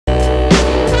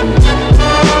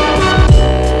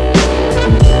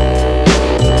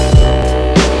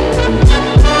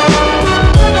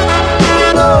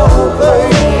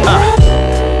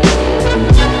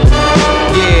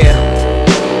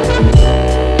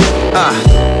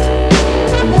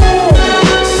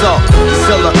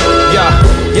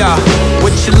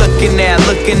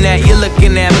looking at, you're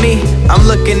looking at me. I'm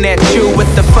looking at you, what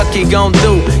the fuck you gon'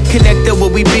 do? Connected, will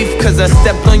we beef cause I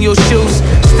stepped on your shoes?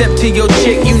 Step to your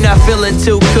chick, you not feeling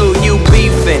too cool, you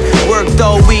beefing. Worked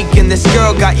all week and this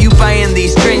girl got you buying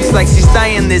these drinks like she's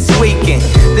dying this weekend.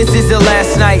 This is the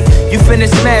last night, you finna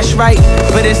smash right,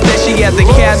 but instead she had the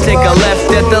cab take a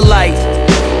left at the light.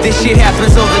 This shit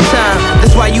happens all the time.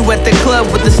 That's why you at the club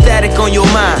with the static on your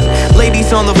mind.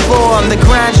 Ladies on the floor, on the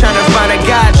grind, trying to find a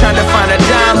guy, trying to find a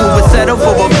dime who would settle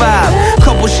for a vibe.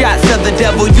 Couple shots of the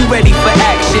devil, you ready for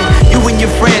action? You and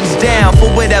your friends down for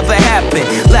whatever happened.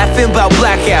 Laughing about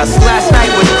blackouts, last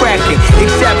night was cracking.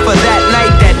 Except for that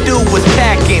night, that dude was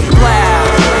packing.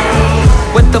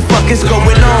 Wow, what the fuck is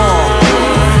going on?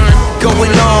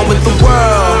 Going on with the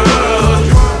world,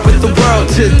 with the world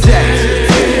today.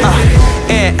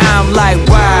 And I'm like,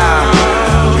 wow,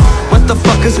 what the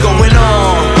fuck is going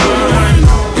on?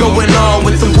 Going on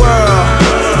with the world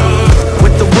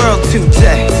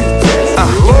today.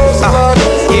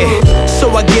 Yeah, so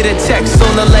I get a text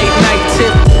on the late night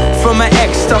tip from my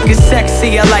ex talking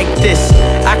sexy, I like this.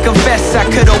 I confess I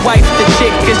could've wiped the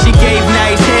chick cause she gave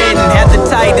nice head and had the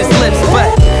tightest lips.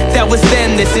 But that was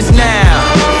then, this is now.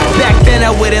 Back then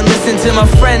I wouldn't listen to my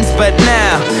friends, but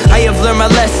now I have learned my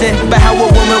lesson about how a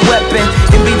woman weapon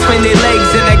in between their legs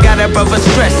and I got her brother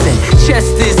stressing.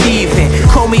 Chest is even,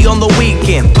 call me on the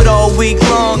weekend, but all week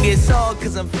long it's all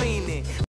cause I'm feeling